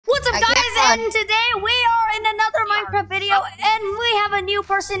up, guys? And today we are in another Minecraft video, and we have a new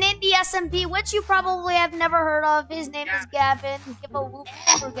person in the SMP, which you probably have never heard of. His name is Gavin. Give a whoop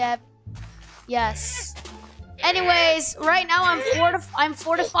for Gavin. Yes. Anyways, right now I'm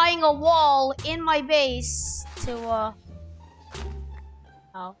fortifying a wall in my base to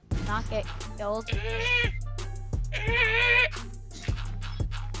not get killed.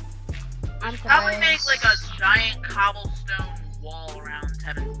 I'm probably make like a giant cobblestone wall around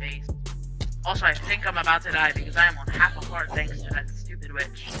Tevin's base. Also, I think I'm about to die because I am on half a heart thanks to that stupid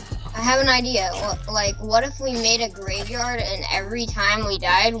witch. I have an idea. What if we made a graveyard and every time we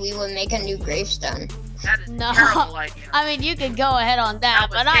died, we would make a new gravestone? That is a terrible idea. I mean, you could go ahead on that,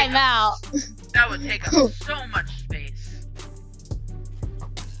 but I'm out. That would take up so much space.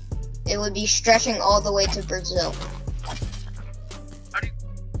 It would be stretching all the way to Brazil.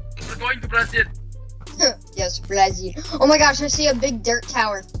 We're going to Brazil. Yes, Brazil. Oh my gosh, I see a big dirt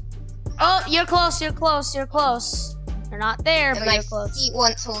tower. Oh, you're close, you're close, you're close. You're not there, but you're close. My feet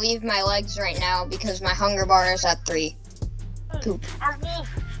want to leave my legs right now because my hunger bar is at 3. Poop. Our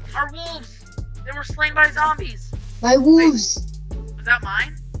wolves! They were slain by zombies! My wolves! Wait, was that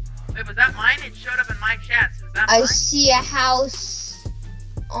mine? Wait, was that mine? It showed up in my chat. So is that mine? I see a house.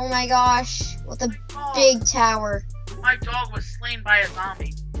 Oh my gosh, with a big tower. My dog was slain by a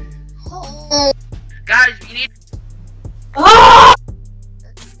zombie. Oh. Guys, we need... Oh!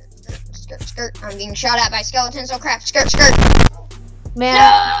 Skirt. I'm being shot at by skeletons. Oh crap, skirt. Man. No!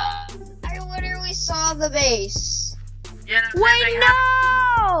 I literally saw the base. Yeah, wait,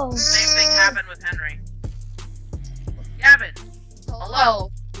 no! Same thing happened with Henry. Gavin.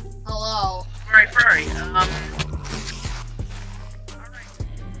 Hello. Alright, Furry. Alright.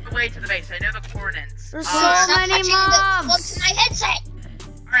 The way to the base. I know the coordinates. There's so many mobs! Look to my headset!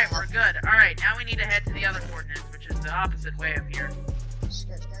 Alright, we're good. Alright, now we need to head to the other coordinates, which is the opposite way of here.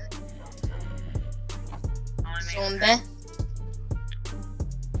 Skirt. Zombie.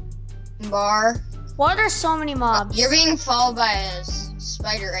 Bar. Why are there so many mobs? You're being followed by a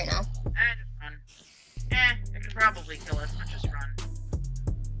spider right now. Just run. It could probably kill us, but just run.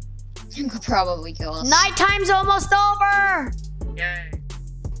 It could probably kill us. Nighttime's almost over! Yay.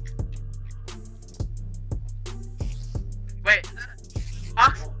 Wait, is that a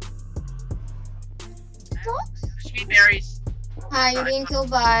fox? Sweet berries. Hi, you're being killed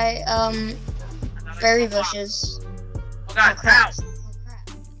by, berry bushes. Oh god, crap. Do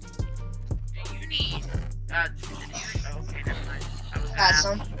you need, oh, okay, never mind. I was Got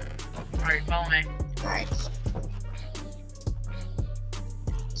some. Alright, follow me. Alright.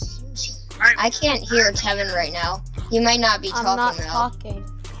 I can't hear Tevin right now. He might not be talking I'm not though. talking.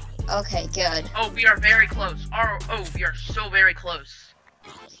 Okay, good. Oh, we are very close. We are so very close.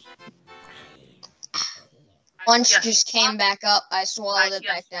 Lunch just came back up. I swallowed it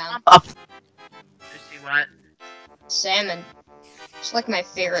back down. Up. You see what? Salmon. It's like my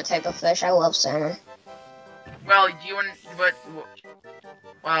favorite type of fish. I love salmon. Well,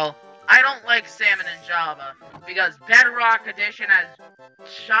 well, I don't like salmon in Java because Bedrock Edition has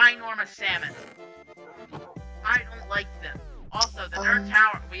ginormous salmon. I don't like them. Also, the dirt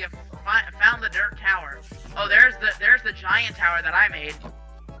tower. We have found the dirt tower. Oh, there's the giant tower that I made.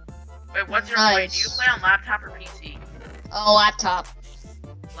 Wait, what's your wait? Do you play on laptop or PC? Oh, laptop.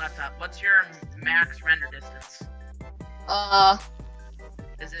 Laptop. What's your max render distance?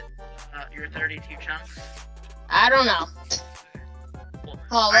 Is it your 32 chunks? I don't know. Cool.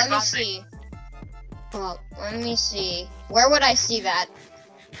 Oh, let me see. Oh, let me see. Where would I see that?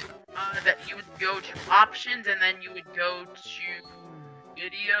 That you would go to options and then you would go to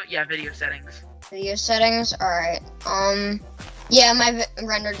video. Yeah, video settings. Video settings. All right. Yeah, my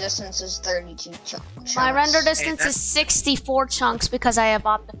render distance is 32 chunks. My render distance is 64 chunks because I have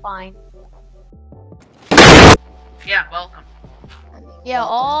Optifine. Yeah, welcome. Yeah,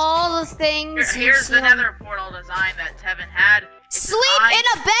 all the things. Here's the nether portal design that Tevin had. Sleep in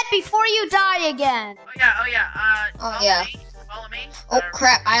a bed before you die again. Oh yeah. Follow me. Oh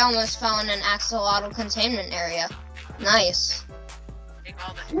crap! I almost fell in an axolotl containment area. Nice. Take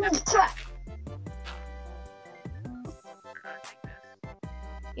all the crap.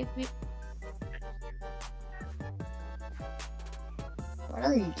 What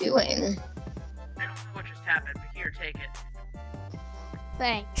are you doing? I don't know what just happened, but here, take it.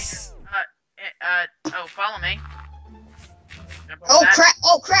 Thanks. Oh, follow me. Oh crap!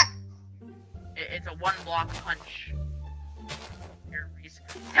 Oh crap! It's a 1 block punch. Here,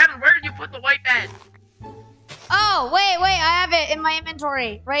 Kevin, where did you put the white bed? Oh, wait, I have it in my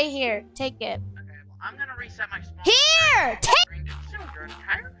inventory. Right here. Take it. Okay, well, I'm gonna reset my spawn. Here! Take your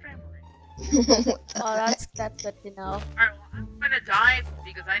entire family. Oh, that's good to know. Alright, well, I'm gonna die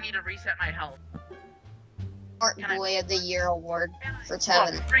because I need to reset my health. Art Can I- Boy of the Year award for Oh,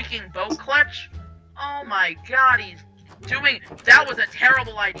 Tevin. freaking boat clutch! Oh my god, he's doing. That was a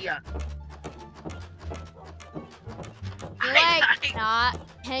terrible idea.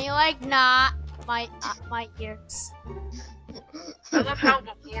 Can you like not my ears? I love how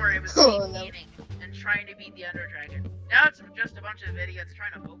before it was Oh, me no. beating and trying to beat the Ender Dragon. Now it's just a bunch of idiots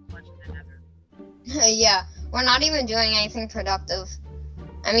trying to boat clutch the Nether. Yeah, we're not even doing anything productive.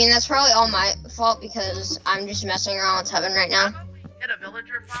 I mean, that's probably all my fault because I'm just messing around with Tevin right How now. about we get a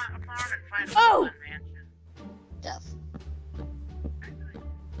villager farm and find a Oh! golden mansion? Death.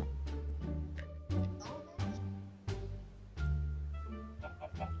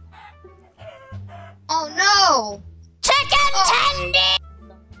 Oh no! Chicken Oh. tendy!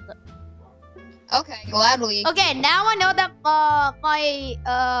 Okay, gladly. Okay, now I know that my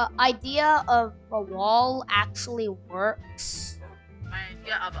idea of a wall actually works. My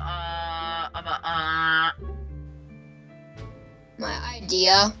idea of My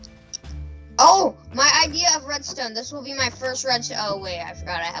idea. Oh, my idea of redstone. This will be my first redstone. Oh wait, I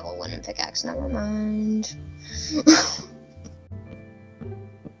forgot I have a wooden pickaxe. Never mind.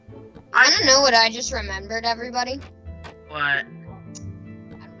 I don't know what I just remembered, everybody. what? I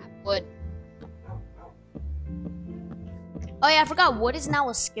don't have wood. Oh yeah, I forgot wood is now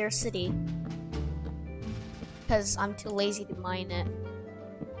a scarcity. Because I'm too lazy to mine it.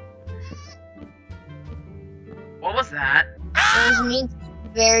 What was that? It was me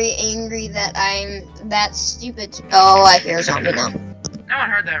very angry that I'm that stupid. Oh, I fear a zombie now. No one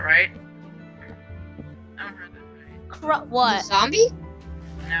heard that, right? No one heard that, right? What? Zombie?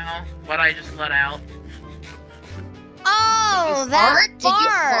 No, what I just let out. Oh, Did you that fart? Did you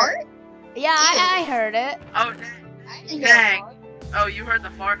fart? Yeah, I heard it. Oh, dang. I didn't hear Dang. fart. Oh, you heard the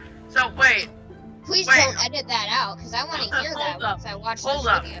fart? So, wait. Please Wait. don't edit that out, because I want to hear that Hold up. once I watch Hold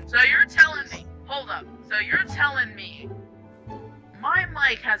this up. video. So you're telling me. Hold up. So you're telling me my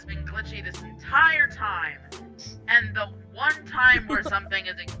mic has been glitchy this entire time, and the one time where something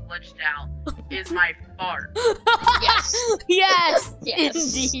isn't glitched out is my fart. Yes. Yes,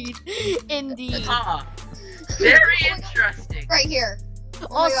 Yes. indeed. Huh. Very interesting. Right here. Oh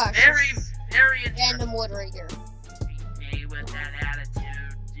my Also, gosh. Very interesting. Random wood right here. Hey, with that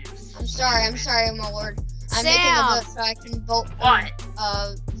attitude, dude. I'm sorry, my lord. I'm making a Sam, vote so I can vote. What?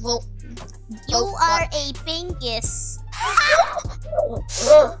 Vote. you Oh, are a bingus.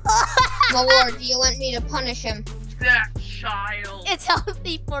 My lord, do you want me to punish him? That child. It's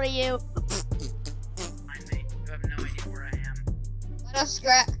healthy for you. I mate, you have no idea where I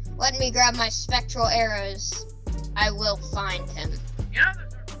am. Let me grab my spectral arrows. I will find him. You know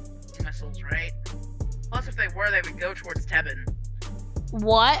those are missiles, right? Plus, if they were, they would go towards Tebin.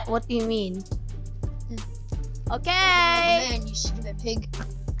 What? What do you mean? Oh Okay. man, you stupid pig.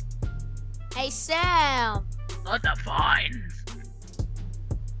 Hey Sam. Not the fines.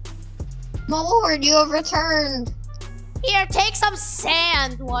 My lord, you have returned. Here, take some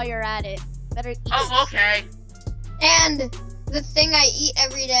sand while you're at it. Better eat. Oh, okay. And the thing I eat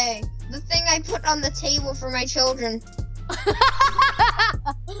every day. The thing I put on the table for my children.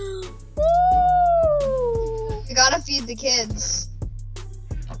 Woo! I gotta feed the kids.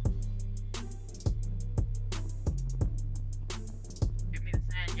 Give me the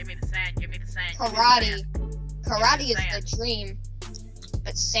sand, give me the sand, give me the sand. give me the Karate. sand. Karate is Sand. the dream.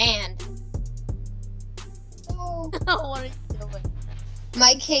 But sand. Oh, What are you doing?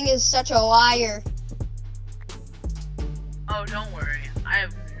 my king is such a liar. Oh, don't worry. I'm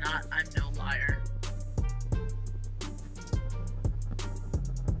no liar.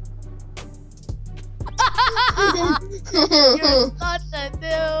 You're such a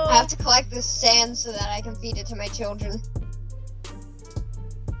noob. I have to collect this sand so that I can feed it to my children.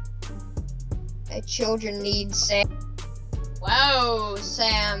 My children need sand. Whoa,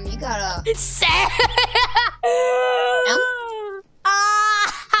 Sam, you gotta Sam.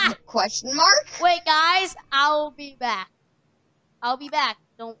 Ah! question mark? Wait, guys, I'll be back. I'll be back.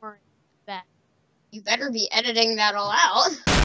 Don't worry. Back. You better be editing that all out.